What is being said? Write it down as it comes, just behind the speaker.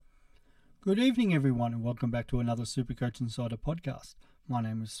Good evening, everyone, and welcome back to another Supercoach Insider podcast. My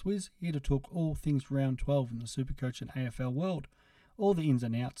name is Swizz, here to talk all things round 12 in the Supercoach and AFL world. All the ins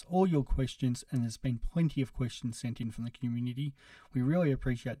and outs, all your questions, and there's been plenty of questions sent in from the community. We really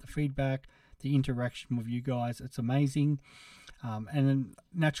appreciate the feedback, the interaction with you guys. It's amazing. And then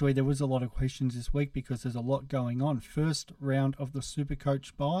naturally, there was a lot of questions this week because there's a lot going on. First round of the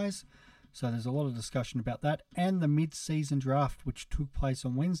Supercoach buys. So there's a lot of discussion about that, and the mid-season draft, which took place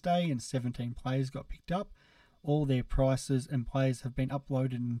on Wednesday, and 17 players got picked up. All their prices and players have been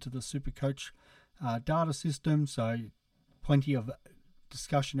uploaded into the Supercoach data system, so plenty of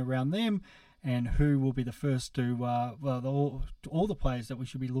discussion around them and who will be the first to, all the players that we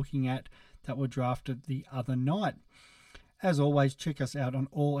should be looking at that were drafted the other night. As always, check us out on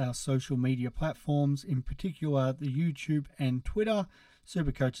all our social media platforms, in particular the YouTube and Twitter.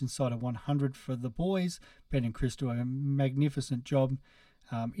 Supercoach Insider 100 for the boys. Ben and Chris do a magnificent job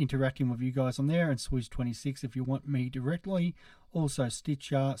interacting with you guys on there, and Swizz26 if you want me directly. Also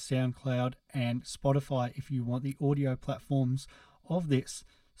Stitcher, SoundCloud, and Spotify if you want the audio platforms of this.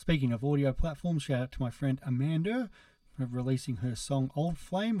 Speaking of audio platforms, shout out to my friend Amanda for releasing her song Old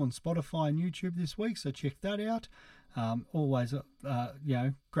Flame on Spotify and YouTube this week, so check that out. Always,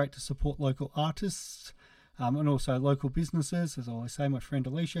 great to support local artists. And also local businesses, as I always say. My friend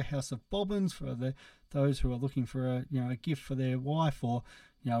Alicia, House of Bobbins, for those who are looking for a gift for their wife or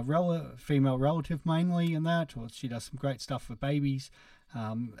female relative mainly, and that. Or she does some great stuff for babies,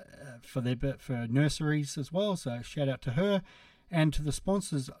 for nurseries as well. So shout out to her, and to the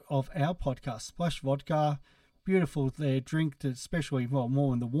sponsors of our podcast, Splash Vodka. Beautiful their drink, especially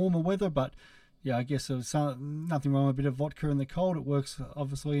more in the warmer weather, but. Yeah, I guess there's nothing wrong with a bit of vodka in the cold. It works,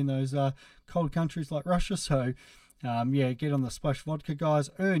 obviously, in those cold countries like Russia. So, get on the Splash Vodka, guys.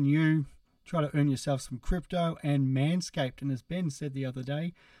 Try to earn yourself some crypto and Manscaped. And as Ben said the other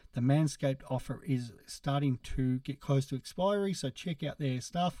day, the Manscaped offer is starting to get close to expiry. So check out their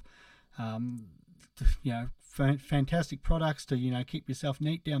stuff. Fantastic products to, keep yourself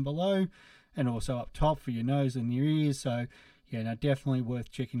neat down below and also up top for your nose and your ears. So, definitely worth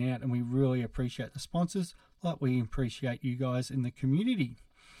checking out, and we really appreciate the sponsors, like we appreciate you guys in the community.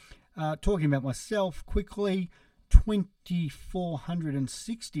 Talking about myself quickly,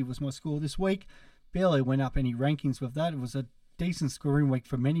 2,460 was my score this week. Barely went up any rankings with that. It was a decent scoring week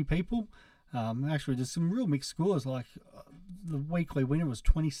for many people. Actually, there's some real mixed scores, like the weekly winner was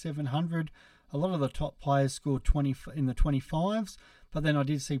 2,700. A lot of the top players scored 20 in the 25s, but then I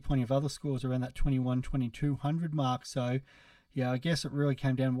did see plenty of other scores around that 2,200 mark. So, I guess it really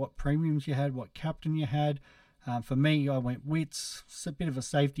came down to what premiums you had, what captain you had. For me, I went Wits. It's a bit of a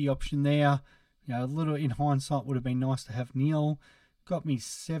safety option there. A little in hindsight would have been nice to have Neil. Got me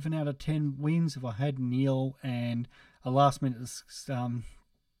 7 out of 10 wins if I had Neil, and a last-minute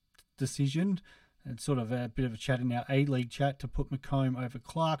decision. And sort of a bit of a chat in our A-League chat to put McComb over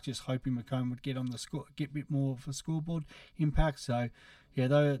Clark, just hoping McComb would get on the score, get a bit more of a scoreboard impact. So,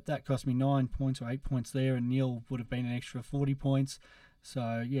 though that cost me 9 points or 8 points there, and Neil would have been an extra 40 points.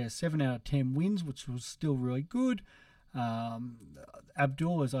 So, 7 out of 10 wins, which was still really good.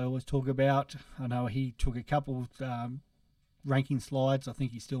 Abdul, as I always talk about, I know he took a couple ranking slides. I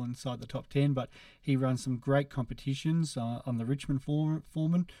think he's still inside the top 10, but he runs some great competitions on the Richmond Forum.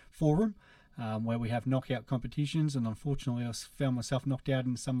 Where we have knockout competitions, and unfortunately I found myself knocked out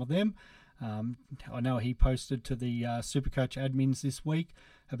in some of them. I know he posted to the Supercoach admins this week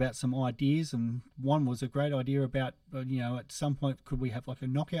about some ideas, and one was a great idea about, at some point could we have like a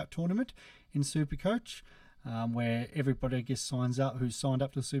knockout tournament in Supercoach, where everybody, I guess, signs up who's signed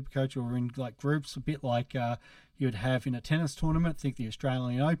up to Supercoach, or in like groups, a bit like you'd have in a tennis tournament, think the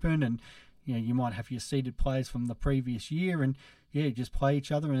Australian Open, and you might have your seeded players from the previous year, and just play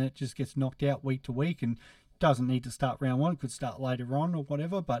each other, and it just gets knocked out week to week, and doesn't need to start round one. It could start later on or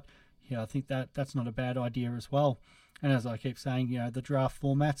whatever, but I think that's not a bad idea as well. And as I keep saying, the draft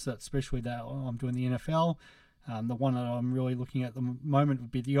formats, especially that I'm doing the NFL, the one that I'm really looking at the moment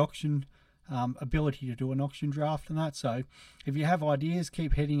would be the auction ability to do an auction draft and that. So if you have ideas,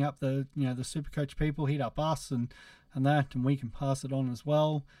 keep heading up the Supercoach people, hit up us and that, and we can pass it on as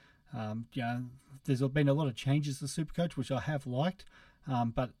well. There's been a lot of changes to Supercoach, which I have liked,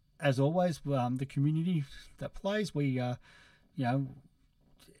 but as always, the community that plays, we,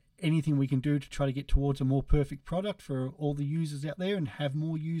 anything we can do to try to get towards a more perfect product for all the users out there and have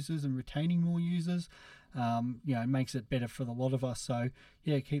more users and retaining more users, it makes it better for a lot of us. So,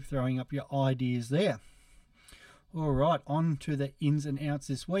 keep throwing up your ideas there. All right, on to the ins and outs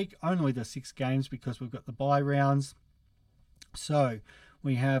this week. Only the 6 games because we've got the bye rounds. So,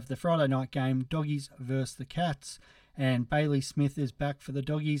 we have the Friday night game, Doggies versus the Cats, And Bailey Smith is back for the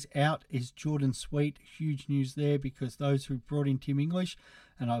Doggies. Out is Jordan Sweet. Huge news there because those who brought in Tim English,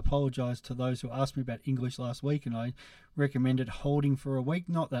 and I apologise to those who asked me about English last week, and I recommended holding for a week.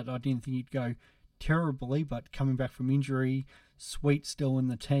 Not that I didn't think he'd go terribly, but coming back from injury, Sweet still in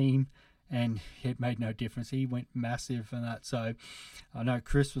the team, and it made no difference. He went massive and that. So I know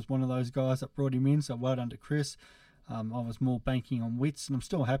Chris was one of those guys that brought him in, so well done to Chris. I was more banking on Witts, and I'm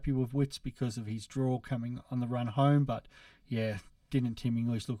still happy with Witts because of his draw coming on the run home. But yeah, didn't Tim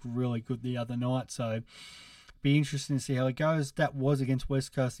English look really good the other night? So be interesting to see how it goes. That was against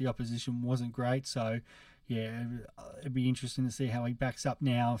West Coast. The opposition wasn't great. So yeah, it'd be interesting to see how he backs up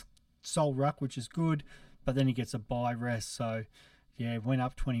now. Sole ruck, which is good, but then he gets a bye rest. So yeah, went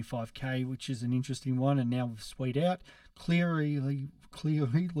up 25k, which is an interesting one. And now with Sweet out, Luke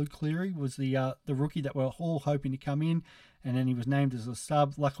Cleary was the rookie that we're all hoping to come in, and then he was named as a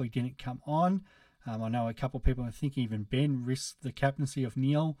sub. Luckily didn't come on. I know a couple of people, I think even Ben, risked the captaincy of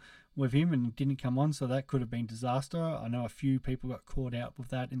Neil with him and didn't come on, so that could have been disaster. I know a few people got caught out with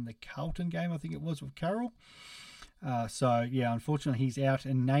that in the Carlton game, I think it was, with Carroll. So yeah, unfortunately he's out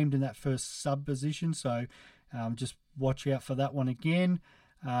and named in that first sub position, so just watch out for that one again.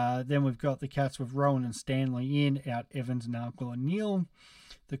 Then we've got the Cats with Rowan and Stanley in, out Evans, Nargle and Neil.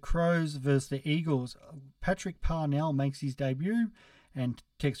 The Crows versus the Eagles. Patrick Parnell makes his debut, and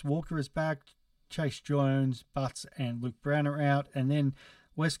Tex Walker is back. Chase Jones, Butts and Luke Brown are out. And then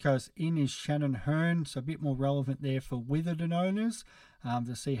West Coast in is Shannon Hearn, so a bit more relevant there for Witherden owners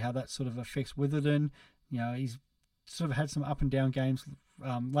to see how that sort of affects Witherden. You know, he's sort of had some up and down games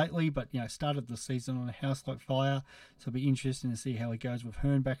lately, but you know, started the season on a house like fire, so it'll be interesting to see how he goes with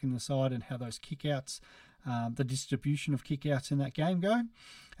Hearn back in the side and how those kickouts, the distribution of kickouts in that game go.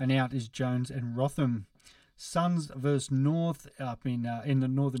 And out is Jones and Rotham. Suns versus North up in the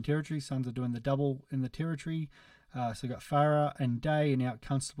Northern Territory. Suns are doing the double in the Territory. So we've got Farah and Day, and out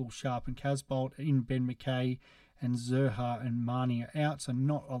Constable, Sharp and Casbolt. In Ben McKay and Zerha and Marnie are out, so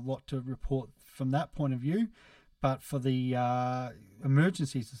not a lot to report from that point of view. But for the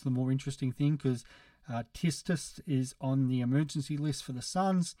emergencies, it's the more interesting thing because Tistis is on the emergency list for the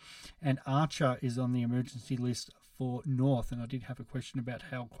Suns, and Archer is on the emergency list for North. And I did have a question about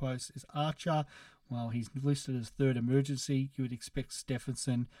how close is Archer. Well, he's listed as third emergency. You would expect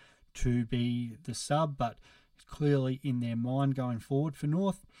Stephenson to be the sub, but it's clearly in their mind going forward for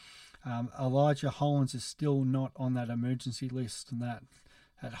North. Elijah Hollins is still not on that emergency list, and that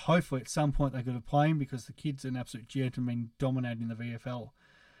hopefully at some point they're going to play him because the kid's an absolute gentleman dominating the VFL.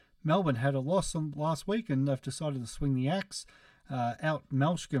 Melbourne had a loss last week, and they've decided to swing the axe. Out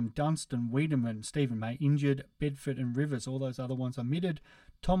Melshcombe, Dunstan, Wiedemann, Stephen May injured, Bedford and Rivers, all those other ones omitted.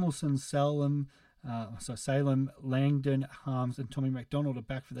 Tomlinson, Salem, Langdon, Harms and Tommy McDonald are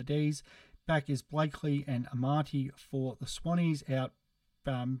back for the Ds. Back is Blakely and Amati for the Swannies. Out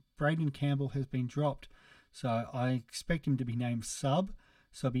Braden Campbell has been dropped, so I expect him to be named sub.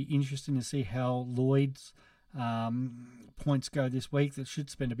 So it'll be interesting to see how Lloyd's points go this week. That should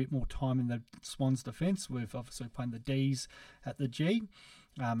spend a bit more time in the Swans defence. We've obviously playing the Ds at the G.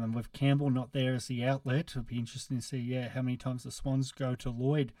 And with Campbell not there as the outlet, it'll be interesting to see how many times the Swans go to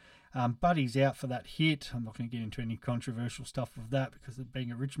Lloyd. Buddy's out for that hit. I'm not going to get into any controversial stuff with that because of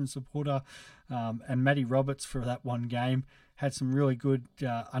being a Richmond supporter. And Matty Roberts for that one game had some really good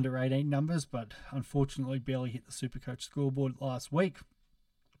under 18 numbers, but unfortunately barely hit the Supercoach scoreboard last week.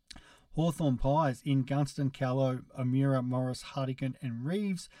 Hawthorn Pies in Gunston, Callow, O'Meara, Morris, Hartigan and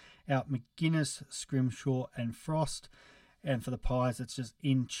Reeves. Out McGuinness, Scrimshaw and Frost. And for the Pies, it's just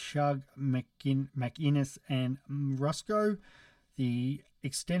in Chug, McInnes and Rusco. The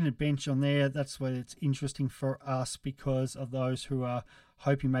extended bench on there, that's where it's interesting for us because of those who are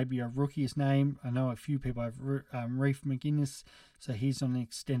hoping maybe a rookie's name. I know a few people have Reef McGuinness, so he's on the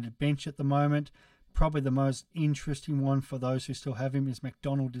extended bench at the moment. Probably the most interesting one for those who still have him is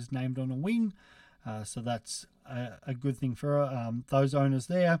McDonald is named on a wing. So that's a good thing for those owners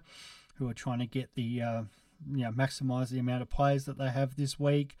there who are trying to get the maximise the amount of players that they have this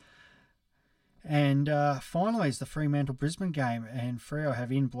week. And finally is the Fremantle-Brisbane game, and Freo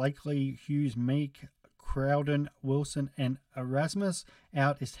have in Blakely, Hughes, Meek, Crowden, Wilson and Erasmus.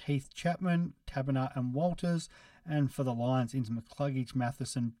 Out is Heath Chapman, Taberner and Walters. And for the Lions, into McCluggage,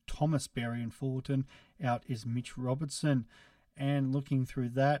 Matheson, Thomas, Berry and Fullerton. Out is Mitch Robertson. And looking through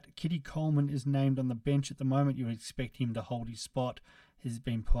that, Kitty Coleman is named on the bench at the moment. You would expect him to hold his spot. He's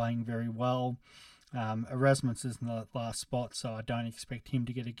been playing very well. Erasmus is in the last spot, so I don't expect him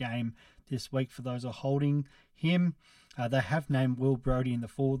to get a game this week for those who are holding him. They have named Will Brodie in the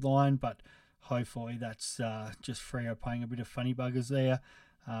forward line, but hopefully that's just Freo playing a bit of funny buggers there.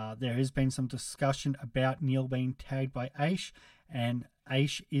 There has been some discussion about Neil being tagged by Aish, and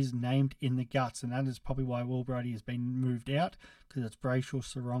Aish is named in the guts, and that is probably why Will Brodie has been moved out, because it's Brayshaw,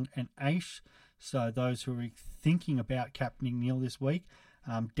 Sarong and Aish. So those who are thinking about captaining Neil this week,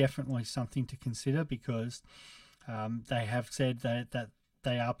 definitely something to consider, because they have said that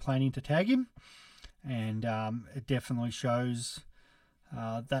they are planning to tag him, and it definitely shows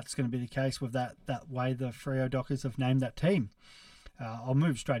that's going to be the case with that way the Freo Dockers have named that team. I'll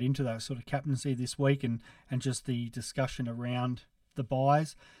move straight into that sort of captaincy this week and just the discussion around the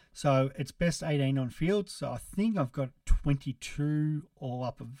buys. So it's best 18 on field. So I think I've got 22 all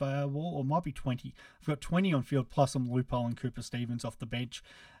up available, or might be 20. I've got 20 on field, plus I'm loopholing Cooper Stevens off the bench.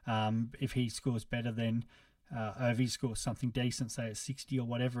 If he scores better than if he scores something decent, say at 60 or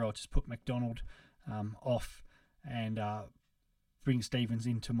whatever, I'll just put McDonald off and bring Stevens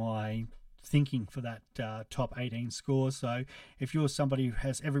into my thinking for that top 18 scores. So if you're somebody who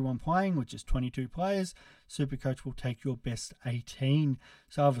has everyone playing, which is 22 players, Supercoach will take your best 18.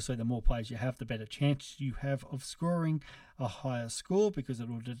 So obviously the more players you have, the better chance you have of scoring a higher score, because it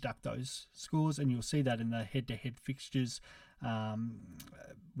will deduct those scores, and you'll see that in the head-to-head fixtures.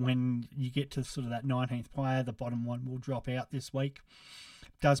 When you get to sort of that 19th player, the bottom one will drop out this week.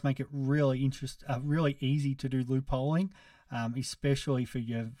 It does make it really easy to do loopholing, especially for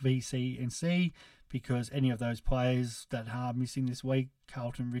your VC and C, because any of those players that are missing this week,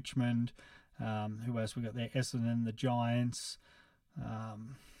 Carlton, Richmond, who else we got there? Essendon, the Giants.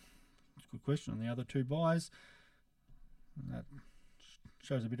 Good question on the other two buys. That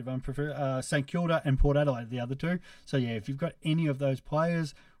shows a bit of unpreferred. St Kilda and Port Adelaide, the other two. So yeah, if you've got any of those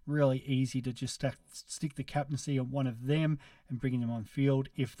players, really easy to just stick the captaincy on one of them and bringing them on field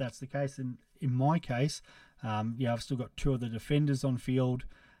if that's the case. And in my case, I've still got two of the defenders on field,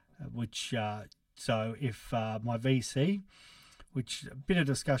 which so if my VC, which a bit of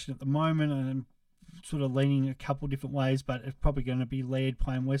discussion at the moment, and I'm sort of leaning a couple different ways, but it's probably going to be Laird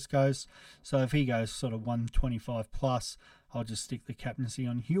playing West Coast. So if he goes sort of 125 plus, I'll just stick the captaincy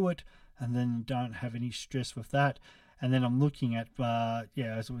on Hewitt, and then don't have any stress with that. And then I'm looking at,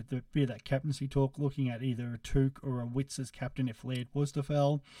 as with the bit of that captaincy talk, looking at either a Took or a Witts as captain if Laird was to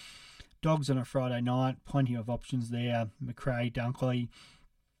fell. Dogs on a Friday night, plenty of options there. McRae, Dunkley,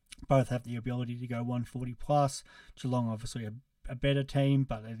 both have the ability to go 140 plus. Geelong, obviously a better team,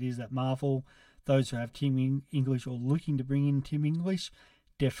 but it is at Marvel. Those who have Tim English or looking to bring in Tim English,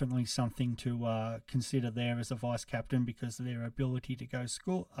 definitely something to consider there as a vice captain, because of their ability to go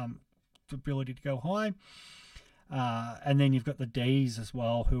high. And then you've got the D's as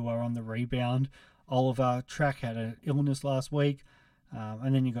well, who are on the rebound. Oliver Track had an illness last week.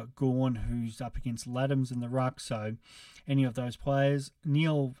 And then you've got Gawn, who's up against Laddams in the ruck. So any of those players.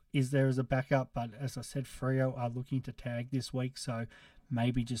 Neil is there as a backup, but as I said, Freo are looking to tag this week. So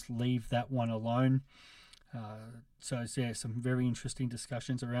maybe just leave that one alone. So some very interesting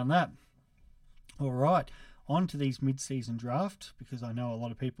discussions around that. All right, on to these mid-season draft, because I know a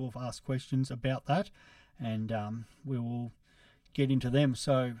lot of people have asked questions about that, and we will get into them.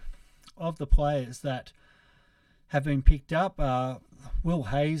 So of the players that have been picked up, Will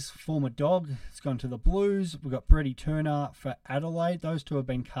Hayes, former Dog, has gone to the Blues. We've got Brady Turner for Adelaide. Those two have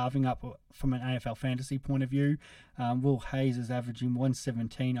been carving up from an AFL fantasy point of view. Will Hayes is averaging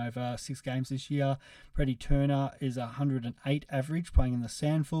 117 over 6 games this year. Brady Turner is 108 average, playing in the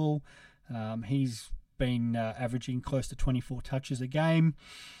Sandful. He's been averaging close to 24 touches a game.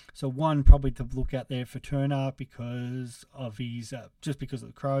 So one probably to look at there for Turner, because of his just because of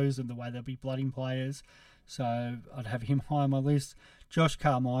the Crows and the way they'll be blooding players. So I'd have him high on my list. Josh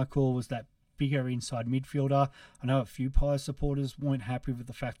Carmichael was that bigger inside midfielder. I know a few Pies supporters weren't happy with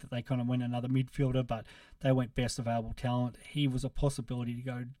the fact that they kind of went another midfielder, but they went best available talent. He was a possibility to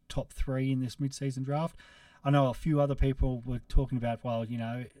go top 3 in this mid-season draft. I know a few other people were talking about,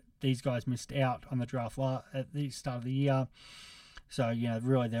 these guys missed out on the draft at the start of the year. So,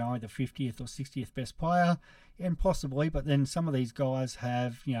 really they're either 50th or 60th best player, and possibly, but then some of these guys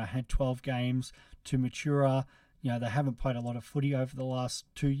have, had 12 games to mature. They haven't played a lot of footy over the last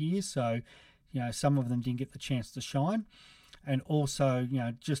 2 years, so, some of them didn't get the chance to shine. And also,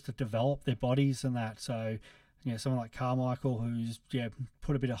 just to develop their bodies and that. So, someone like Carmichael, who's,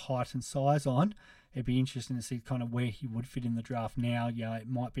 put a bit of height and size on, it'd be interesting to see kind of where he would fit in the draft now. It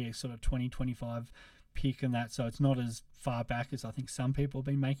might be a sort of 2025 pick and that, so it's not as far back as I think some people have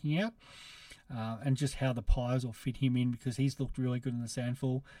been making out. And just how the Pies will fit him in, because he's looked really good in the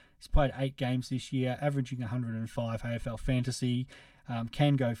Sandful. He's played 8 games this year, averaging 105 AFL fantasy,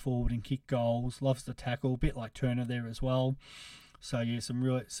 can go forward and kick goals, loves to tackle, a bit like Turner there as well. So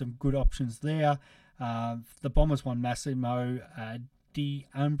some good options there. The Bombers won Massimo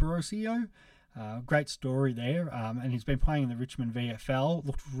D'Ambrosio. Great story there, and he's been playing in the Richmond VFL.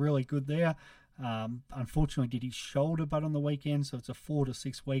 Looked really good there. Unfortunately, did his shoulder butt on the weekend, so it's a 4 to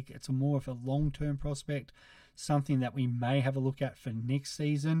 6 week. It's a more of a long-term prospect, something that we may have a look at for next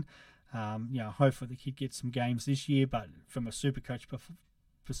season. Hopefully the kid gets some games this year, but from a Supercoach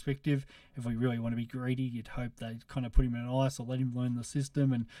perspective, if we really want to be greedy, you'd hope they kind of put him in ice or let him learn the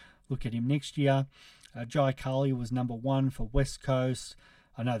system and look at him next year. Jai Carley was number 1 for West Coast.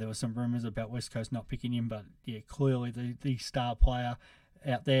 I know there were some rumours about West Coast not picking him, but yeah, clearly the star player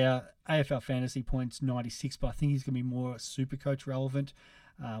out there. AFL Fantasy points 96, but I think he's going to be more Supercoach relevant,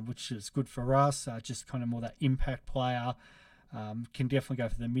 which is good for us. Just kind of more that impact player. Can definitely go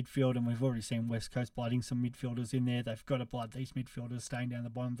for the midfield, and we've already seen West Coast blooding some midfielders in there. They've got to blood these midfielders staying down the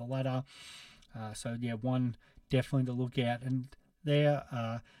bottom of the ladder. So yeah, one definitely to look at. And there,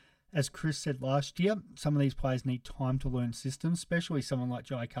 as Chris said last year, some of these players need time to learn systems, especially someone like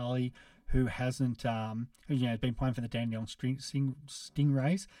Jai Carley, who hasn't, been playing for the Dandenong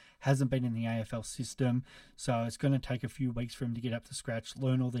Stingrays, hasn't been in the AFL system. So it's going to take a few weeks for him to get up to scratch,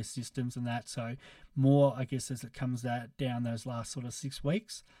 learn all their systems and that. So more, I guess, as it comes down those last sort of 6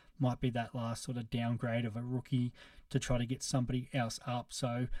 weeks, might be that last sort of downgrade of a rookie to try to get somebody else up.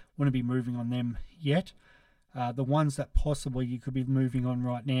 So wouldn't be moving on them yet. The ones that possibly you could be moving on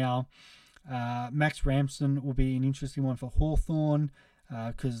right now, Max Ramsden will be an interesting one for Hawthorn,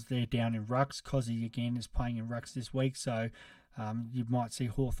 because they're down in rucks. Cozzy, again, is playing in rucks this week, so you might see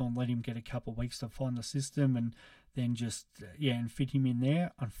Hawthorn let him get a couple of weeks to find the system and then just, and fit him in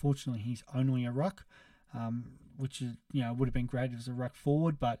there. Unfortunately, he's only a ruck, which is, would have been great if it was a ruck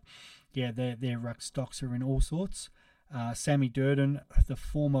forward, but yeah, their ruck stocks are in all sorts. Sammy Durden, the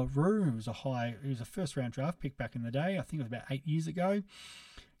former Roo, who was a first-round draft pick back in the day. I think it was about 8 years ago.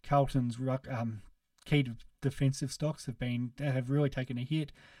 Carlton's ruck, key defensive stocks have really taken a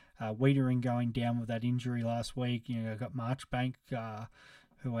hit. Wiedering going down with that injury last week. Got Marchbank.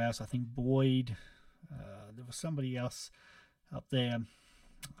 Who else? I think Boyd. There was somebody else up there.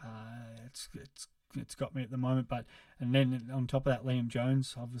 It's got me at the moment. And then on top of that, Liam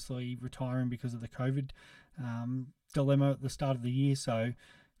Jones obviously retiring because of the COVID dilemma at the start of the year. So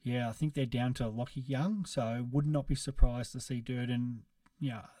yeah, I think they're down to Lockie Young. So would not be surprised to see Durden.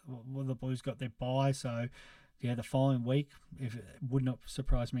 The Blues got their bye, so yeah, the following week, it would not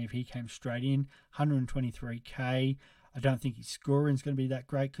surprise me if he came straight in. 123k. I don't think his scoring is going to be that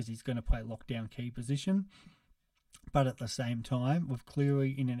great because he's going to play lockdown key position. But at the same time, with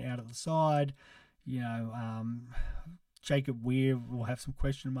Cleary in and out of the side, Jacob Weir will have some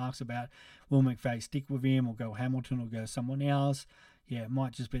question marks about will McVeigh stick with him or go Hamilton or go someone else. Yeah, it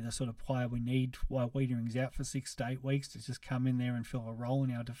might just be the sort of player we need while Wiedering's out for 6 to 8 weeks to just come in there and fill a role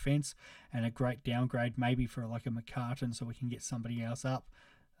in our defence, and a great downgrade maybe for like a McCartan so we can get somebody else up.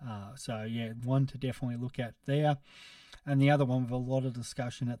 So yeah, one to definitely look at there. And the other one with a lot of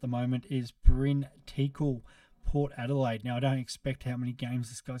discussion at the moment is Bryn Teakle, Port Adelaide. Now, I don't expect how many games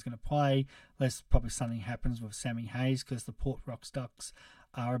this guy's going to play, unless probably something happens with Sammy Hayes, because the Port Rock Ducks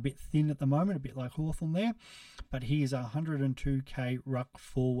are a bit thin at the moment, a bit like Hawthorn there. But he is a 102k ruck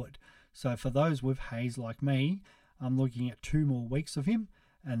forward. So for those with Hayes like me, I'm looking at 2 more weeks of him,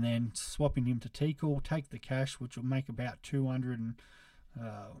 and then swapping him to Teakle, take the cash, which will make about 200 and...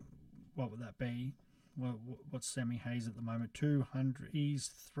 what would that be? Well, what's Sammy Hayes at the moment? 200. He's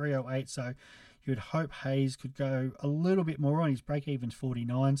 308. So you'd hope Hayes could go a little bit more on. His break even's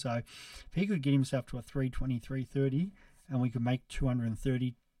 49. So if he could get himself to a 320, 330, and we could make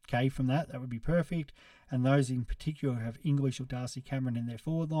 230k from that, that would be perfect. And those in particular who have English or Darcy Cameron in their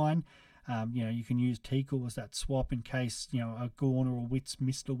forward line, you can use Teakle as that swap in case a Gawn or a Witts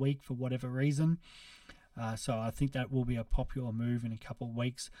missed a week for whatever reason. So I think that will be a popular move in a couple of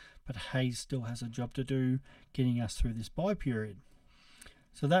weeks, but Hayes still has a job to do getting us through this bye period.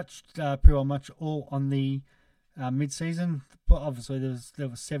 So that's pretty much all on the mid-season. But obviously there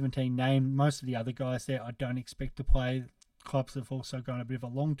was 17 named. Most of the other guys there I don't expect to play. Clubs have also gone a bit of a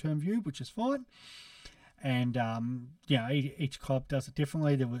long-term view, which is fine. And each club does it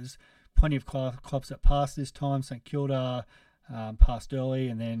differently. There was plenty of clubs that passed this time. St Kilda passed early,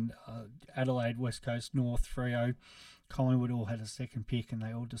 and then Adelaide, West Coast, North, Freo, Collingwood all had a second pick, and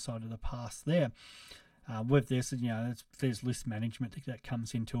they all decided to pass there. With this, there's list management that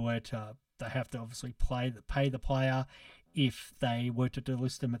comes into it. They have to obviously pay the player if they were to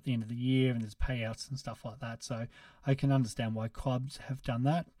delist them at the end of the year, and there's payouts and stuff like that. So I can understand why clubs have done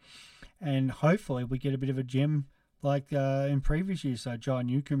that, and hopefully we get a bit of a gem like in previous years. So Jai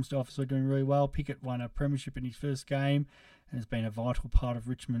Newcomb's obviously doing really well. Pickett won a premiership in his first game and has been a vital part of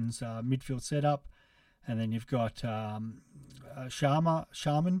Richmond's midfield setup. And then you've got Sharman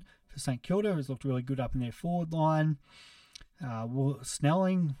for St Kilda, who's looked really good up in their forward line.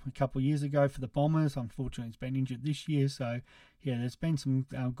 Snelling a couple of years ago for the Bombers. Unfortunately, he's been injured this year. So, yeah, there's been some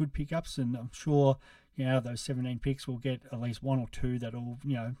good pickups, and I'm sure, out of those 17 picks, we'll get at least one or two that'll,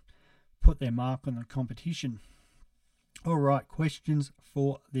 put their mark on the competition. All right, questions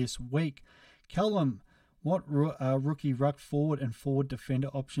for this week. Callum, what rookie ruck forward and forward defender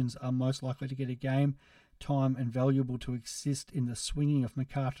options are most likely to get a game time and valuable to assist in the swinging of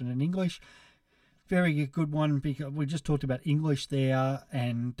McCartan and English? Very good one, because we just talked about English there,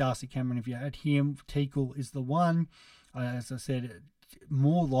 and Darcy Cameron, if you had him. Teakle is the one. As I said,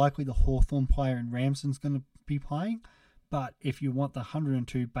 more likely the Hawthorn player in Ramsden's going to be playing. But if you want the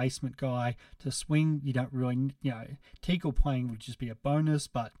 102 basement guy to swing, you don't really, Teakle playing would just be a bonus.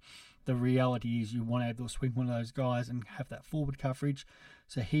 But the reality is you want to be able to swing one of those guys and have that forward coverage.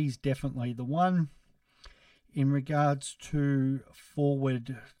 So he's definitely the one. In regards to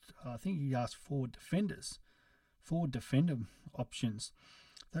forward, I think he asked forward defender options.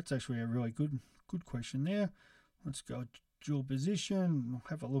 That's actually a really good question there. Let's go dual position. We'll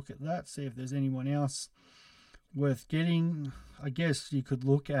have a look at that, see if there's anyone else worth getting. I guess you could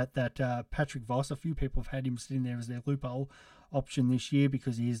look at that Patrick Voss. A few people have had him sitting there as their loophole option this year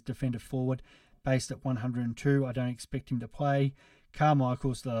because he is defender forward based at 102. I don't expect him to play.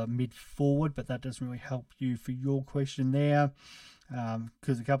 Carmichael's the mid forward, but that doesn't really help you for your question there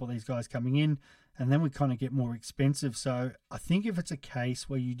because a couple of these guys coming in, and then we kind of get more expensive. So I think if it's a case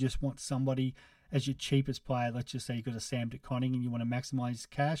where you just want somebody as your cheapest player, let's just say you've got a Sam De Koning and you want to maximise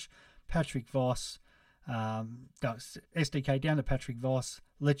cash, Patrick Voss, SDK down to Patrick Voss,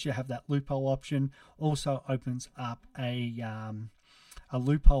 lets you have that loophole option, also opens up a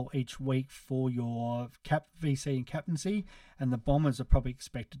loophole each week for your VC and captaincy, and the Bombers are probably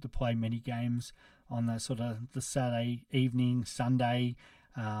expected to play many games on the sort of the Saturday evening, Sunday,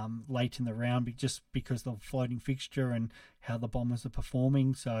 late in the round, just because of the floating fixture and how the Bombers are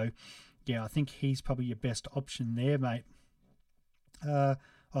performing. So, yeah, I think he's probably your best option there, mate.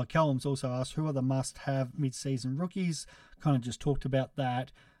 Callum's also asked, who are the must-have mid-season rookies? Kind of just talked about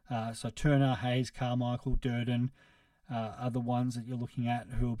that. So Turner, Hayes, Carmichael, Durden are the ones that you're looking at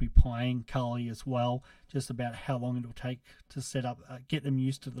who will be playing. Cully as well, just about how long it'll take to set up, get them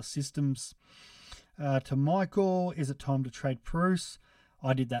used to the systems. To Michael, is it time to trade Bruce?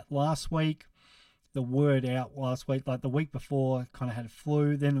 I did that last week. The word out last week, like the week before, kind of had a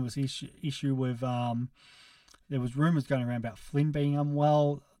flu. Then there was issue with, there was rumours going around about Flynn being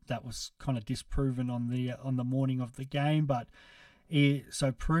unwell. That was kind of disproven on the morning of the game, but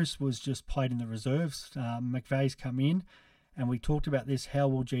so Bruce was just played in the reserves. McVeigh's come in, and we talked about this. How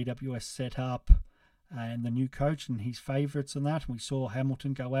will GWS set up and the new coach and his favourites and that? And we saw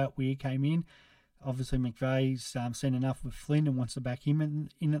Hamilton go out. Weir came in. Obviously, McVeigh's seen enough with Flynn and wants to back him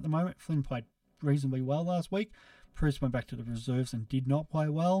in at the moment. Flynn played reasonably well last week. Bruce went back to the reserves and did not play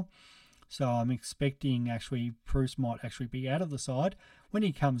well. So I'm expecting actually Bruce might actually be out of the side. When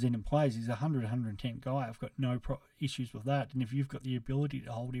he comes in and plays, he's a 100, 110 guy. I've got no issues with that. And if you've got the ability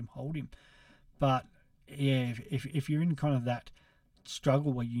to hold him, hold him. But yeah, if you're in kind of that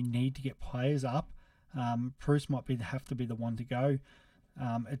struggle where you need to get players up, Bruce might have to be the one to go.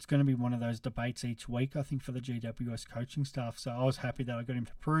 It's going to be one of those debates each week, I think, for the GWS coaching staff. So I was happy that I got him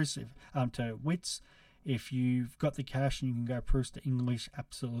to Bruce, to Witts. If you've got the cash and you can go Bruce to English,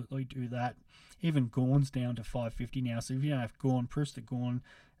 absolutely do that. Even Gawn's down to $5.50 now. So if you don't have Gawn, Bruce to Gawn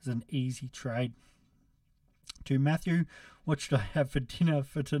is an easy trade. To Matthew, what should I have for dinner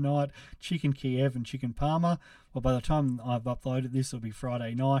for tonight? Chicken Kiev and chicken Parma. Well, by the time I've uploaded this, it'll be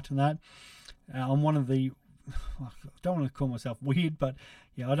Friday night and that. I'm one of the... I don't want to call myself weird, but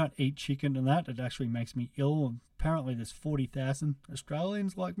yeah, I don't eat chicken and that. It actually makes me ill. Apparently there's 40,000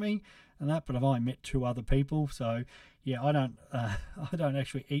 Australians like me and that, but I've only met 2 other people. So yeah, I don't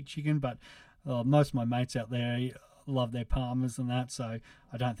actually eat chicken, but most of my mates out there love their Parmas and that, so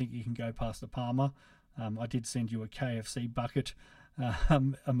I don't think you can go past a Parma. I did send you a KFC bucket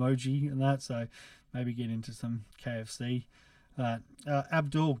emoji and that, so maybe get into some KFC.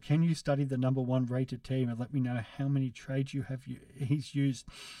 Abdul, can you study the number 1 rated team and let me know how many trades he's used?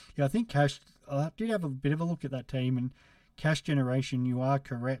 Yeah, I think Cash, I did have a bit of a look at that team, and Cash Generation, you are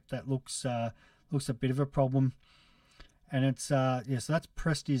correct. That looks a bit of a problem. And it's, so that's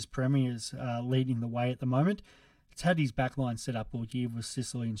Presti's Premiers leading the way at the moment. It's had his backline set up all year with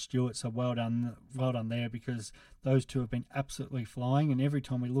Sicily and Stewart, so well done there, because those two have been absolutely flying, and every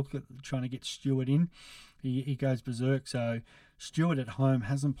time we look at trying to get Stewart in, he goes berserk. So Stewart at home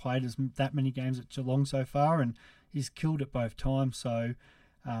hasn't played that many games at Geelong so far, and he's killed it both times. So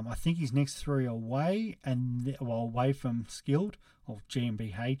I think his next 3 away, and away from Skilled or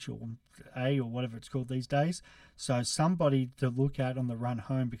GmbH or A or whatever it's called these days. So somebody to look at on the run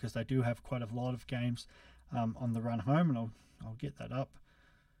home, because they do have quite a lot of games on the run home, and I'll get that up.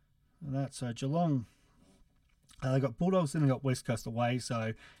 So Geelong, they've got Bulldogs, then they've got West Coast away,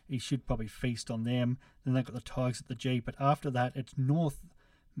 so he should probably feast on them. Then they've got the Tigers at the G, but after that it's North.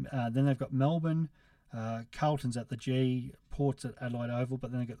 Then they've got Melbourne, Carlton's at the G, Port's at Adelaide Oval,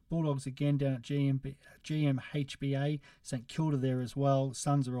 but then they've got the Bulldogs again down at GMHBA, St Kilda there as well,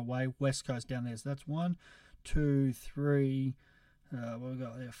 Suns are away, West Coast down there, so that's 1, 2, 3, what have we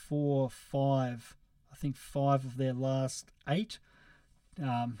got there, 4, 5, I think 5 of their last 8.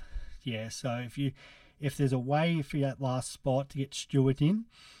 So if there's a way for that last spot to get Stewart in,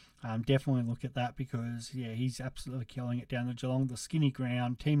 definitely look at that, because he's absolutely killing it down the Geelong, the skinny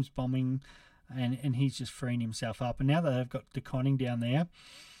ground, teams bombing, and he's just freeing himself up. And now that they've got De Koning down there,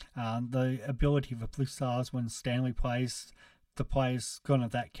 the ability for Blissars when Stanley plays, the player's kind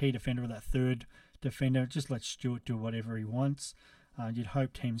of that key defender or that third defender, just let Stewart do whatever he wants. You'd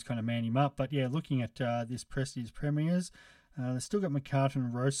hope teams kind of man him up. But looking at this Prestige Premiers, they've still got McCartan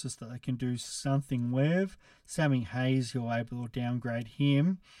and Rosas that they can do something with. Sammy Hayes, you'll able to downgrade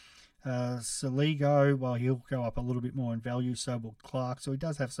him. Saligo, well, he'll go up a little bit more in value, so will Clark. So he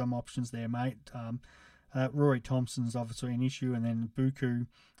does have some options there, mate. Rory Thompson's obviously an issue, and then Buku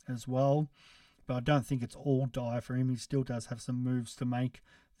as well. But I don't think it's all dire for him. He still does have some moves to make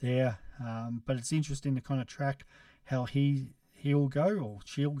there. But it's interesting to kind of track how he'll go, or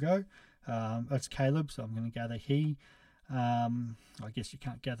she'll go. That's Caleb, so I'm going to gather he. I guess you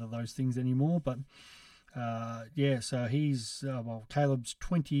can't gather those things anymore, but so he's Caleb's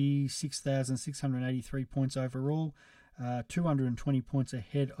 26,683 points overall, 220 points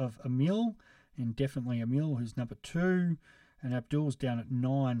ahead of Emil, and definitely Emil, who's number 2, and Abdul's down at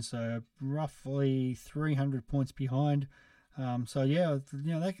 9, so roughly 300 points behind. That's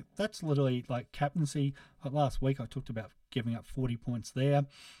literally like captaincy. Like last week I talked about giving up 40 points there,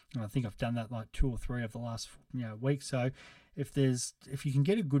 and I think I've done that like 2 or 3 of the last week. So if you can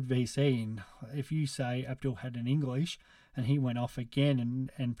get a good VC in, if you say Abdul had an English and he went off again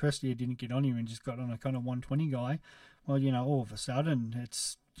and Prestia didn't get on him and just got on a kind of 120 guy, well, all of a sudden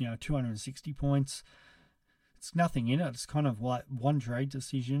it's 260 points. It's nothing in it. It's kind of like one trade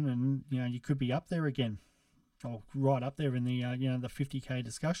decision, and you could be up there again, or right up there in the the 50k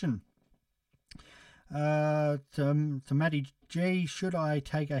discussion. To Matty G, should I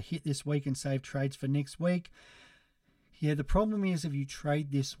take a hit this week and save trades for next week? Yeah, the problem is if you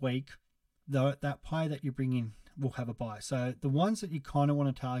trade this week, that player that you bring in will have a buy. So the ones that you kind of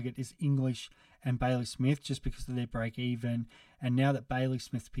want to target is English and Bailey Smith, just because of their break even. And now that Bailey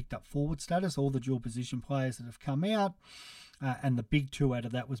Smith's picked up forward status, all the dual position players that have come out, and the big 2 out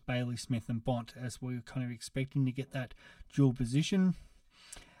of that was Bailey Smith and Bont, as we were kind of expecting to get that dual position.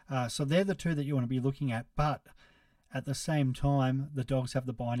 So they're the 2 that you want to be looking at, but at the same time, the Dogs have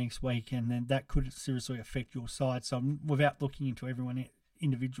the bye next week, and then that could seriously affect your side. So without looking into everyone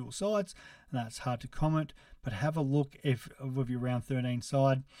individual sides, and that's hard to comment, but have a look with your round 13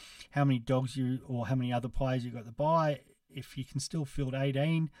 side, how many Dogs or how many other players you got the bye. If you can still field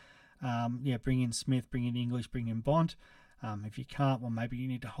 18, bring in Smith, bring in English, bring in Bont. If you can't, well, maybe you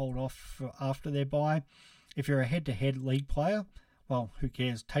need to hold off for after their bye. If you're a head-to-head league player, well, who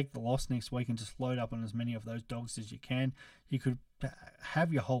cares? Take the loss next week and just load up on as many of those Dogs as you can. You could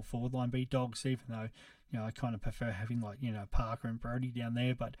have your whole forward line be Dogs, even though I kind of prefer having Parker and Brody down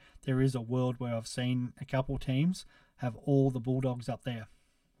there. But there is a world where I've seen a couple teams have all the Bulldogs up there.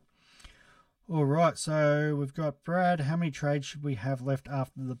 All right, so we've got Brad. How many trades should we have left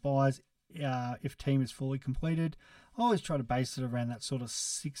after the buys if team is fully completed? I always try to base it around that sort of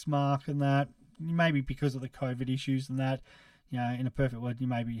 6 mark, and that maybe because of the COVID issues and that. In a perfect world, you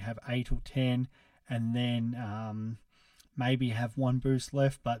maybe have 8 or 10, and then maybe have 1 boost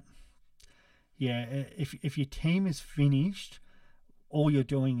left. But if your team is finished, all you're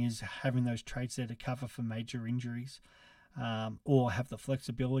doing is having those trades there to cover for major injuries, or have the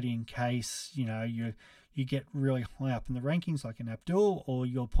flexibility in case you get really high up in the rankings like an Abdul, or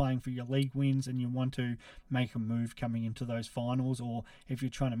you're playing for your league wins and you want to make a move coming into those finals, or if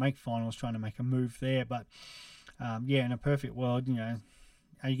you're trying to make finals, trying to make a move there. But in a perfect world, are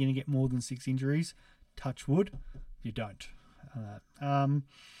you going to get more than 6 injuries? Touch wood, you don't.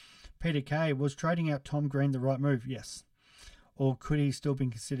 Peter K, was trading out Tom Green the right move? Yes. Or could he still be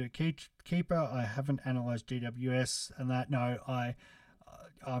considered a keeper? I haven't analysed GWS and that. No,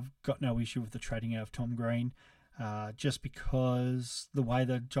 I've got no issue with the trading out of Tom Green. just because the way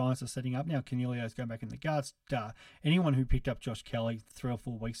the Giants are setting up now. Coniglio's going back in the guts. Anyone who picked up Josh Kelly 3 or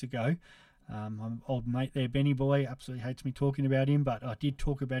 4 weeks ago, my old mate there, Benny Boy, absolutely hates me talking about him, but I did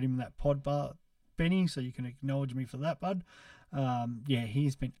talk about him in that pod bar, Benny, so you can acknowledge me for that, bud.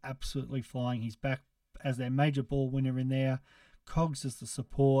 He's been absolutely flying. He's back as their major ball winner in there. Cogs is the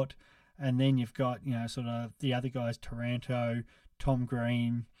support, and then you've got, sort of the other guys, Taranto, Tom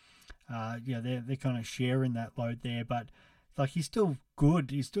Green. They're kind of sharing that load there, but like he's still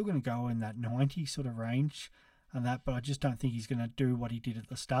good. He's still going to go in that 90 sort of range and that, but I just don't think he's going to do what he did at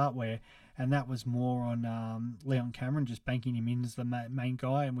the start and that was more on Leon Cameron, just banking him in as the main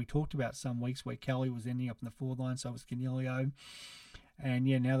guy. And we talked about some weeks where Kelly was ending up in the forward line, so was Coniglio. And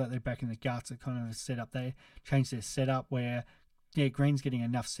now that they're back in the guts, it kind of set up there, changed their setup where Green's getting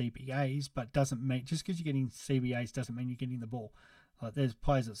enough CBAs, but doesn't mean just because you're getting CBAs doesn't mean you're getting the ball. Like there's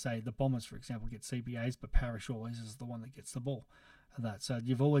players that say the Bombers, for example, get CBAs, but Parrish always is the one that gets the ball. So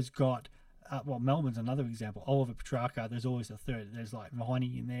you've always got, Melbourne's another example. Oliver Petrarca, there's always a third. There's like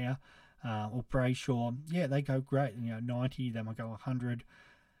Viney in there, or Brayshaw. Yeah, they go great. 90, they might go 100,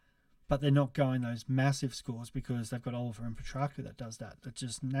 but they're not going those massive scores because they've got Oliver and Petrarca that does that. That's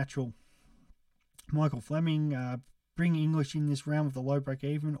just natural. Michael Fleming, bring English in this round with a low break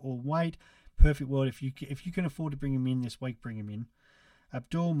even or wait. Perfect world. If you can afford to bring him in this week, bring him in.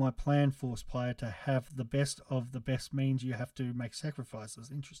 Abdul, my plan force player to have the best of the best means you have to make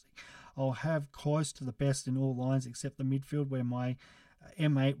sacrifices. Interesting. I'll have close to the best in all lines except the midfield where my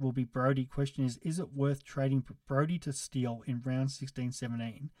M8 will be Brody. Question is it worth trading Brody to Steele in round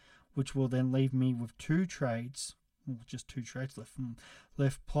 16-17, which will then leave me with 2 trades, just 2 trades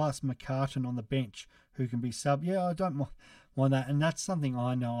left plus McCartan on the bench who can be sub. Yeah, I don't mind that. And that's something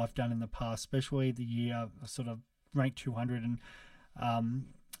I know I've done in the past, especially the year I sort of ranked 200 and a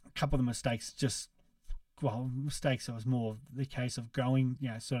couple of the mistakes mistakes. It was more the case of going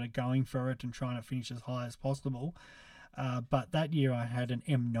for it and trying to finish as high as possible. But that year I had an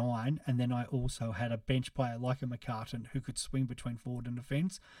M9 and then I also had a bench player like a McCartan who could swing between forward and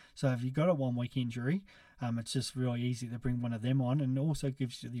defence. So if you've got a 1 week injury, it's just really easy to bring one of them on, and also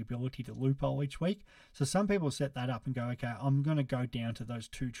gives you the ability to loophole each week. So some people set that up and go, okay, I'm going to go down to those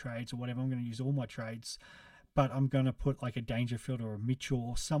 2 trades or whatever. I'm going to use all my trades, but I'm going to put like a Dangerfield or a Mitchell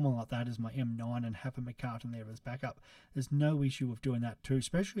or someone like that as my M9 and have a McCartan there as backup. There's no issue with doing that too,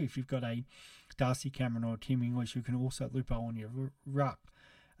 especially if you've got a Darcy Cameron or a Tim English who can also loophole on your ruck.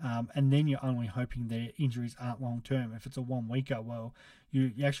 And then you're only hoping their injuries aren't long term. If it's a 1 weeker, well, you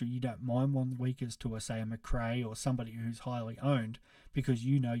don't mind 1 weekers to say a McRae or somebody who's highly owned, because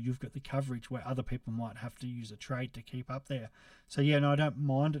you've got the coverage where other people might have to use a trade to keep up there. So I don't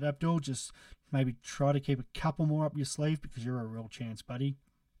mind it, Abdul. Just maybe try to keep a couple more up your sleeve because you're a real chance, buddy.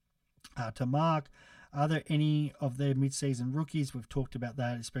 To Mark, are there any of their mid-season rookies? We've talked about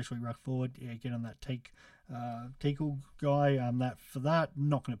that, especially ruck forward. Yeah, get on that Teakle guy. I'm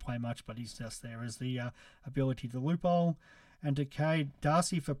not going to play much, but he's just there as the ability to loophole. And to Cade,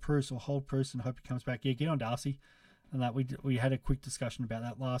 Darcy for Bruce or hold Bruce and hope he comes back. Yeah, get on Darcy. And that we had a quick discussion about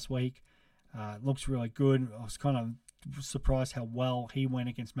that last week. Looks really good. I was kind of surprised how well he went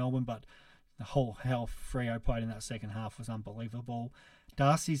against Melbourne, but how Freo played in that second half was unbelievable.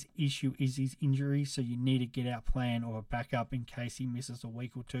 Darcy's issue is his injury, so you need a get-out plan or a backup in case he misses a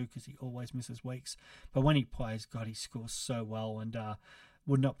week or two, because he always misses weeks. But when he plays, God, he scores so well, and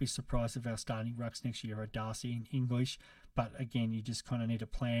would not be surprised if our starting rucks next year are Darcy and English. But again, you just kind of need a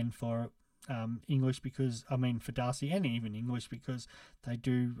plan for English for Darcy and even English, because they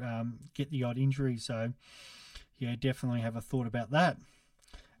do get the odd injury. So, yeah, definitely have a thought about that.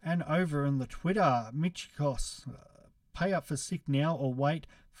 And over on the Twitter, Michikos, pay up for Sick now or wait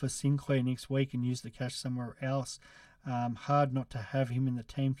for Sinclair next week and use the cash somewhere else. Hard not to have him in the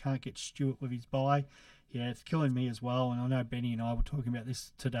team. Can't get Stewart with his bye. Yeah, it's killing me as well. And I know Benny and I were talking about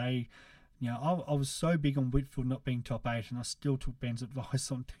this today. I was so big on Whitfield not being top 8, and I still took Ben's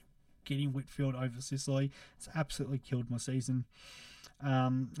advice on getting Whitfield over Sicily. It's absolutely killed my season.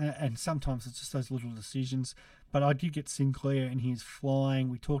 And sometimes it's just those little decisions. But I did get Sinclair, and he's flying.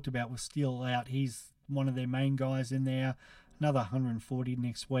 We talked about with Steele out. He's one of their main guys in there. Another 140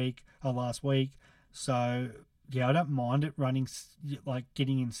 last week. So, yeah, I don't mind it running, like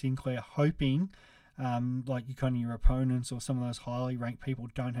getting in Sinclair, hoping like your opponents or some of those highly ranked people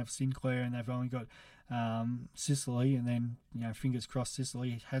don't have Sinclair and they've only got Sicily, and then fingers crossed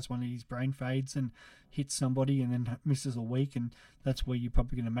Sicily has one of these brain fades and hits somebody and then misses a week, and that's where you're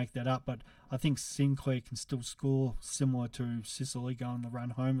probably going to make that up. But I think Sinclair can still score similar to Sicily going the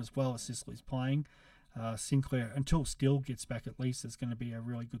run home as well as Sicily's playing. Sinclair, until Steele gets back at least, is going to be a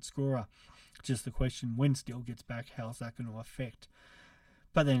really good scorer. Just the question, when Steele gets back, how's that going to affect?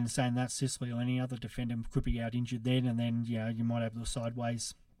 But then in saying that, Sicily or any other defender could be out injured then, and then you might have the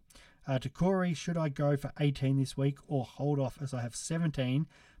sideways. To Corey, should I go for 18 this week or hold off as I have 17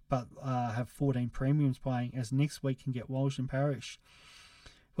 but have 14 premiums playing, as next week can get Walsh and Parrish?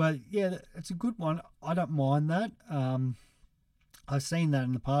 Well, yeah, it's a good one. I don't mind that. I've seen that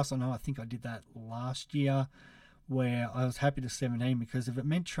in the past. I think I did that last year, where I was happy to 17 because if it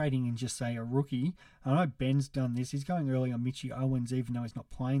meant trading in just, say, a rookie, I know Ben's done this. He's going early on Mitchie Owens, even though he's not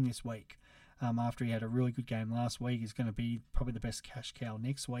playing this week. After he had a really good game last week, he's going to be probably the best cash cow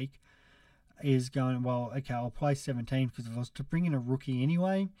next week. Is going, well, okay, I'll play 17 because if I was to bring in a rookie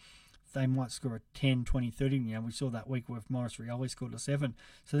anyway, they might score a 10, 20, 30. We saw that week with Morris Rioli scored a 7.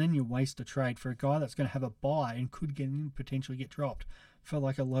 So then you waste a trade for a guy that's going to have a buy and could potentially get dropped for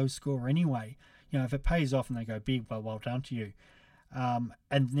like a low score anyway. If it pays off and they go big, well done to you. And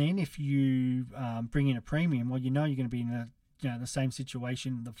then if you bring in a premium, well, you're going to be in the same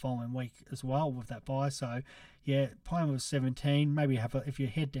situation the following week as well with that buy. So, playing with 17, maybe if you're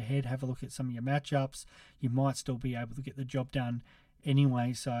head-to-head, have a look at some of your matchups. You might still be able to get the job done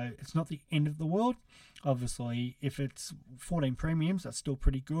anyway, so it's not the end of the world. Obviously, if it's 14 premiums, that's still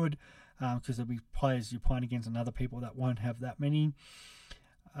pretty good because there'll be players you're playing against and other people that won't have that many.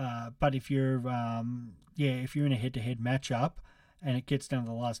 But if you're in a head-to-head matchup and it gets down to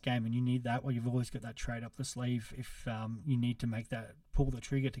the last game and you need that, well, you've always got that trade up the sleeve if you need to pull the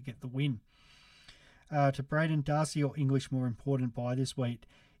trigger to get the win. To Braden, Darcy or English more important by this week?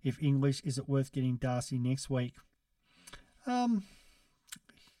 If English, is it worth getting Darcy next week? I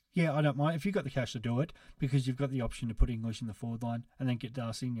don't mind if you've got the cash to do it, because you've got the option to put English in the forward line and then get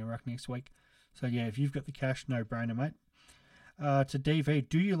Darcy in your ruck next week. So if you've got the cash, no brainer, mate. To DV,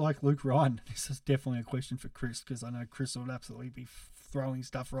 do you like Luke Ryan? This is definitely a question for Chris, because I know Chris would absolutely be throwing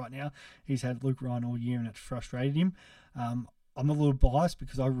stuff right now. He's had Luke Ryan all year and it's frustrated him. I'm a little biased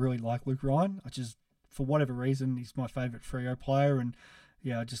because I really like Luke Ryan. For whatever reason, he's my favourite Freo player, and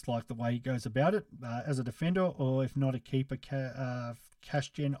I just like the way he goes about it as a defender, or if not, a keeper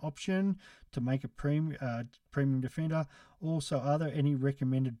cash gen option to make a premium defender. Also, are there any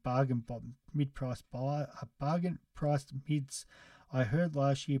recommended bargain mid-price bargain priced mids? I heard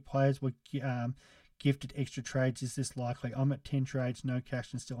last year players were gifted extra trades. Is this likely? I'm at 10 trades, no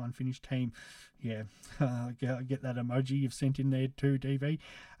cash, and still unfinished team. I get that emoji you've sent in there too, DV.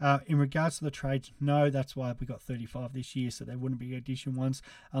 In regards to the trades, no, that's why we got 35 this year, so there wouldn't be addition ones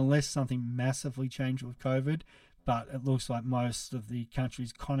unless something massively changed with COVID. But it looks like most of the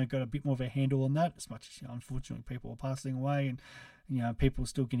countries kind of got a bit more of a handle on that, as much as unfortunately people are passing away and people are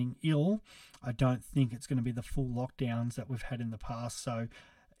still getting ill. I don't think it's going to be the full lockdowns that we've had in the past. So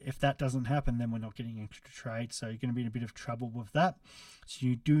if that doesn't happen, then we're not getting extra trades. So you're going to be in a bit of trouble with that. So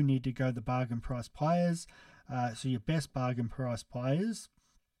you do need to go the bargain price players. So your best bargain price players,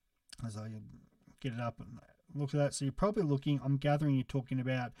 as I get it up and look at that. So you're probably looking, I'm gathering you're talking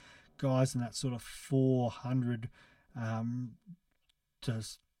about guys in that sort of 400 to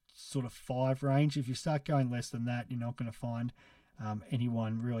sort of 5 range. If you start going less than that, you're not going to find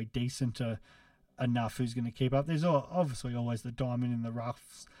anyone really decent enough who's going to keep up. There's obviously always the diamond in the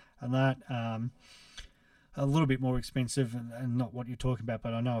roughs and that a little bit more expensive and not what you're talking about,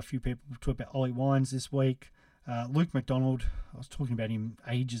 but I know a few people talk about Ollie Wines this week. Luke McDonald, I was talking about him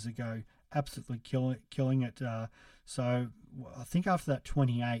ages ago, absolutely killing it. So I think after that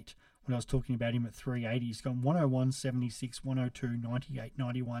 28, when I was talking about him at 380, he's gone 101, 76, 102, 98,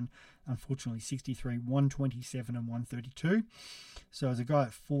 91, unfortunately 63, 127 and 132. So as a guy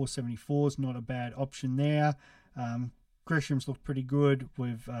at 474 is not a bad option there. Gresham's looked pretty good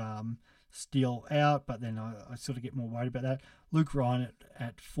with Steele out, but then I sort of get more worried about that. Luke Ryan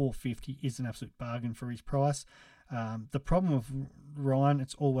at 450 is an absolute bargain for his price. The problem with Ryan,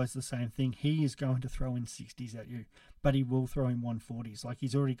 it's always the same thing. He is going to throw in 60s at you, but he will throw in 140s. Like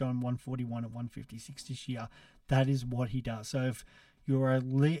he's already gone 141 and 156 this year. That is what he does. So if you're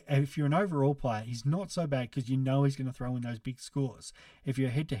an overall player, he's not so bad because you know he's going to throw in those big scores. If you're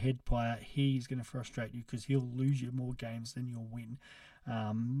a head-to-head player, he's going to frustrate you because he'll lose you more games than you'll win.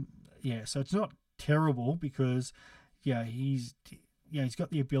 So it's not terrible because he's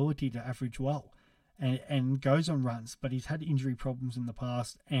got the ability to average well. And goes on runs, but he's had injury problems in the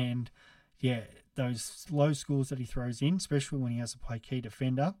past, and those low scores that he throws in, especially when he has to play key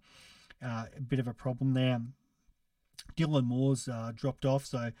defender, a bit of a problem there. Dylan Moore's dropped off,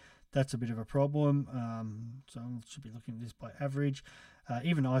 so that's a bit of a problem. So I should be looking at this by average.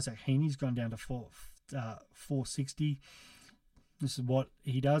 Even Isaac Heaney's gone down to 460. This is what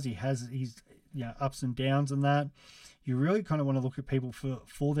he does. He's ups and downs and that. You really kind of want to look at people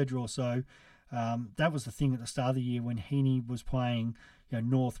for their draw. So that was the thing at the start of the year when Heaney was playing,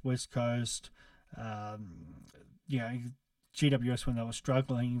 North, West Coast, GWS when they were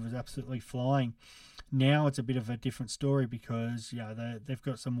struggling, he was absolutely flying. Now it's a bit of a different story because they've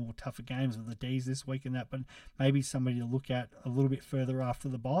got some more tougher games with the D's this week and that, but maybe somebody to look at a little bit further after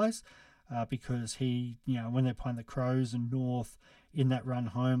the buys because he, when they're playing the Crows and North in that run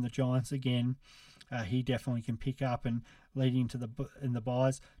home, the Giants again, he definitely can pick up and lead into the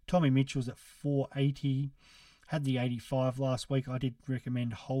buys. Tommy Mitchell's at 480, had the 85 last week. I did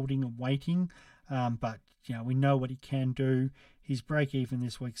recommend holding and waiting, but we know what he can do. His break even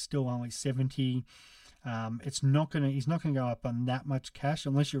this week still only 70. He's not gonna go up on that much cash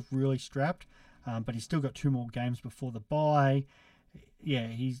unless you're really strapped. But he's still got 2 more games before the bye. Yeah,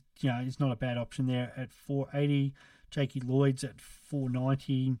 he's not a bad option there at 480. Jakey Lloyd's at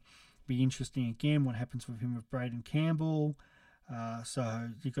 490. Be interesting again what happens with him with Braden Campbell. So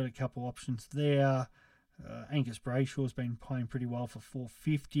you've got a couple options there. Angus Brayshaw's been playing pretty well for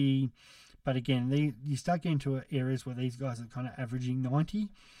 450. But again, you start getting to areas where these guys are kind of averaging 90.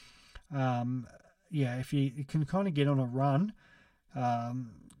 If you can kind of get on a run,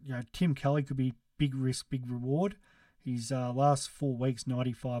 Tim Kelly could be big risk, big reward. His last 4 weeks,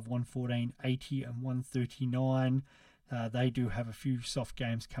 95, 114, 80, and 139. They do have a few soft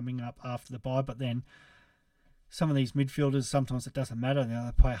games coming up after the bye, but then some of these midfielders, sometimes it doesn't matter.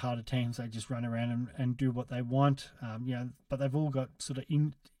 They play harder teams. They just run around and do what they want. But they've all got sort of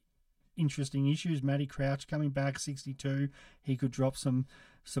interesting issues. Matty Crouch coming back, 62. He could drop some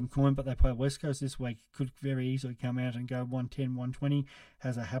coin, but they play West Coast this week. Could very easily come out and go 110, 120.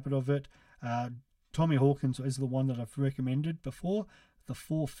 Has a habit of it. Tommy Hawkins is the one that I've recommended before. The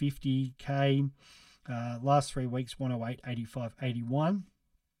 450k. Last 3 weeks, 108, 85, 81.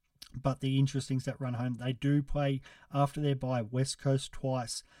 But the interesting is that run home, they do play after their bye West Coast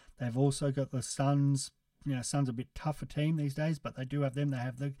twice. They've also got the Suns. Suns a bit tougher team these days, but they do have them. They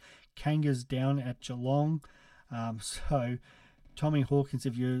have the Kangas down at Geelong. So Tommy Hawkins,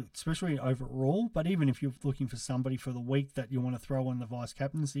 if you, especially overall, but even if you're looking for somebody for the week that you want to throw on the vice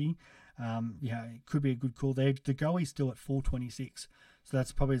captaincy, it could be a good call there. De Goey's still at 426. So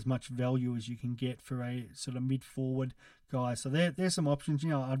that's probably as much value as you can get for a sort of mid-forward guy. So there's some options.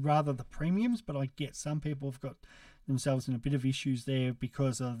 I'd rather the premiums, but I get some people have got themselves in a bit of issues there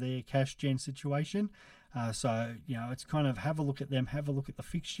because of their cash gen situation. So it's kind of have a look at them, have a look at the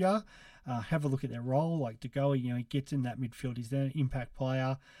fixture, have a look at their role. Like De Goey, he gets in that midfield. He's an impact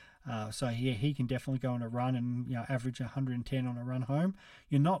player. So he can definitely go on a run and average 110 on a run home.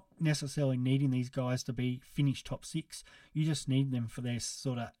 You're not necessarily needing these guys to be finished top 6. You just need them for their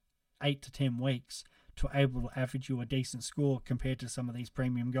sort of 8 to 10 weeks to able to average you a decent score compared to some of these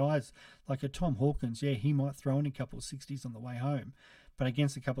premium guys. Like a Tom Hawkins, he might throw in a couple of 60s on the way home. But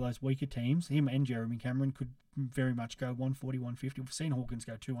against a couple of those weaker teams, him and Jeremy Cameron could very much go 140, 150. We've seen Hawkins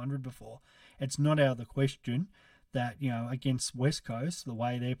go 200 before. It's not out of the question that, against West Coast, the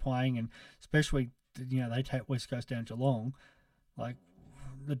way they're playing, and especially, they take West Coast down Geelong, like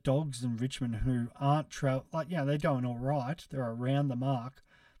the Dogs and Richmond who aren't, they're doing all right. They're around the mark,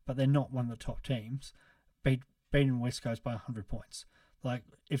 but they're not one of the top teams, beating West Coast by 100 points. Like,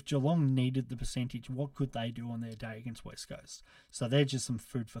 if Geelong needed the percentage, what could they do on their day against West Coast? So they're just some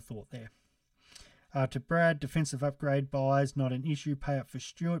food for thought there. To Brad, defensive upgrade buys, not an issue. Pay up for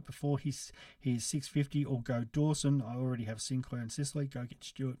Stewart before he's 650 or go Dawson. I already have Sinclair and Sicily. Go get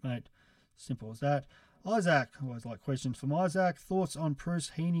Stewart, mate. Simple as that. Isaac, I always like questions from Isaac. Thoughts on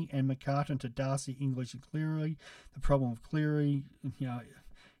Bruce, Heaney and McCartan to Darcy, English and Cleary. The problem with Cleary,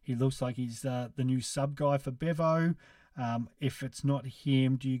 he looks like he's the new sub guy for Bevo. If it's not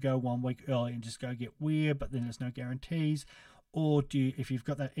him, do you go 1 week early and just go get Weir, but then there's no guarantees? Or if you've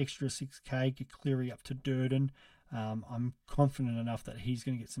got that extra 6k, get Cleary up to Durden. I'm confident enough that he's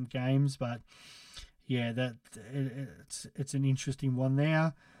going to get some games, but it's an interesting one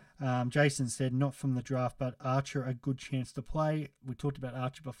there. Jason said, not from the draft, but Archer, a good chance to play. We talked about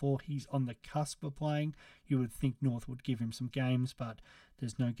Archer before. He's on the cusp of playing. You would think North would give him some games, but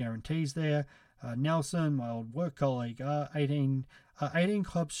there's no guarantees there. Nelson, my old work colleague, 18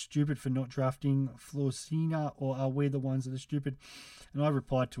 clubs stupid for not drafting Florcina, or are we the ones that are stupid? And I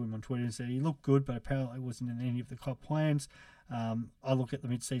replied to him on Twitter and said he looked good, but apparently wasn't in any of the club plans. I look at the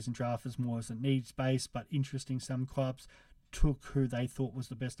mid-season draft as more as a needs-based, but interesting. Some clubs took who they thought was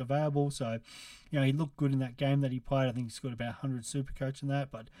the best available. So, he looked good in that game that he played. I think he scored about 100 Supercoach in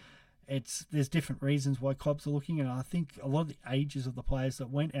that, but there's different reasons why clubs are looking, and I think a lot of the ages of the players that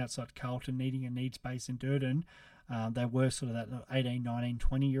went outside Carlton needing a needs base in Durden, they were sort of that 18, 19,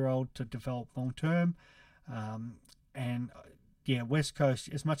 20-year-old to develop long term. And yeah, West Coast,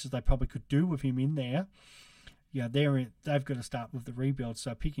 as much as they probably could do with him in there, yeah, they've got to start with the rebuild.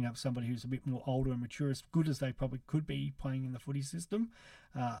 So picking up somebody who's a bit more older and mature, as good as they probably could be playing in the footy system,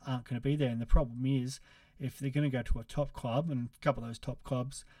 aren't going to be there. And the problem is, if they're going to go to a top club, and a couple of those top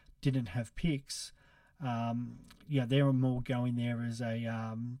clubs didn't have picks, they're more going there as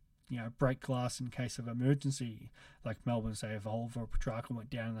a break glass in case of emergency. Like Melbourne, say, Evolve or Petrarca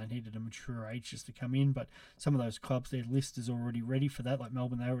went down and they needed a mature age just to come in. But some of those clubs, their list is already ready for that. Like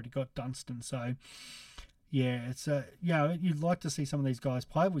Melbourne, they already got Dunstan. So yeah, it's you'd like to see some of these guys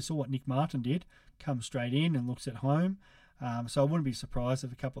play. We saw what Nick Martin did, come straight in and looks at home. So I wouldn't be surprised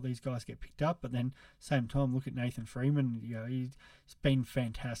if a couple of these guys get picked up. But then, same time, look at Nathan Freeman. He's been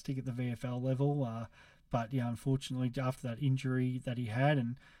fantastic at the VFL level. But unfortunately, after that injury that he had,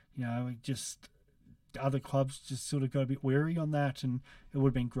 and just other clubs just sort of got a bit wary on that. And it would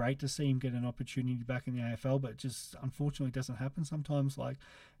have been great to see him get an opportunity back in the AFL, but it just unfortunately doesn't happen sometimes. Like,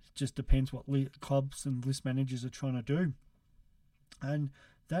 it just depends what clubs and list managers are trying to do. And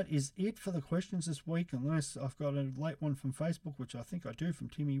that is it for the questions this week, unless I've got a late one from Facebook, which I think I do, from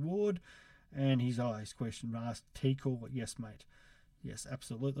Timmy Ward. And his question asked, T-Call, yes, mate. Yes,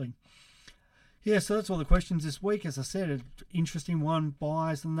 absolutely. Yeah, so that's all the questions this week. As I said, an interesting one,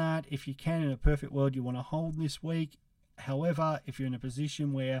 buys and that. If you can, in a perfect world, you want to hold this week. However, if you're in a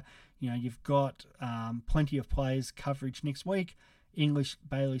position where you've got plenty of players coverage next week, English,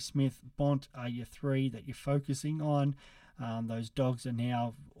 Bailey Smith, Bont are your three that you're focusing on. Those dogs are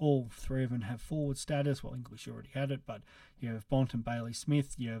now, all three of them have forward status. Well, English already had it, but you have Bont and Bailey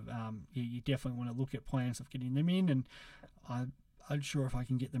Smith. You definitely want to look at plans of getting them in, and I'm unsure if I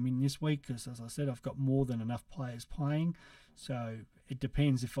can get them in this week because, as I said, I've got more than enough players playing. So it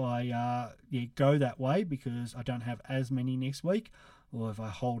depends if I go that way because I don't have as many next week, or if I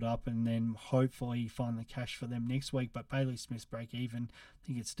hold up and then hopefully find the cash for them next week. But Bailey Smith's break even, I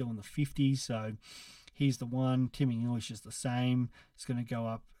think it's still in the 50s, so he's the one. Timmy English is the same. It's going to go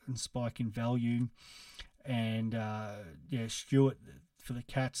up and spike in value. And Stewart for the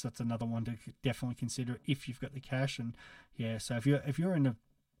Cats, that's another one to definitely consider if you've got the cash. And so if you're in a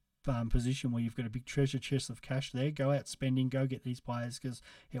position where you've got a big treasure chest of cash there, go out spending, go get these players because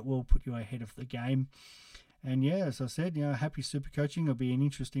it will put you ahead of the game. And as I said, happy super coaching. It'll be an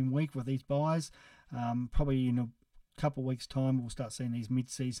interesting week with these buys. Probably in a couple of weeks' time, we'll start seeing these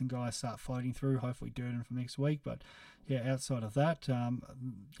mid-season guys start floating through. Hopefully, Durden from next week. But outside of that,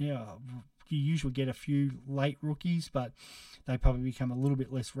 you usually get a few late rookies, but they probably become a little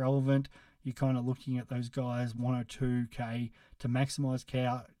bit less relevant. You're kind of looking at those guys 1 or 2K to maximise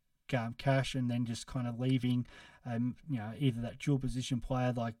cash, and then just kind of leaving either that dual position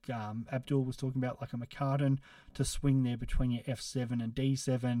player like Abdul was talking about, like a McCartan, to swing there between your F7 and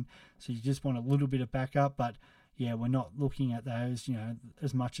D7. So you just want a little bit of backup, but we're not looking at those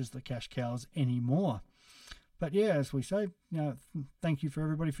as much as the cash cows anymore. But as we say, thank you for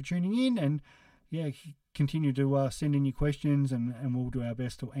everybody for tuning in, and continue to send in your questions, and we'll do our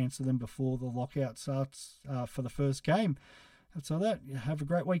best to answer them before the lockout starts for the first game. That's all that. Have a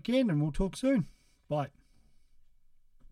great weekend, and we'll talk soon. Bye.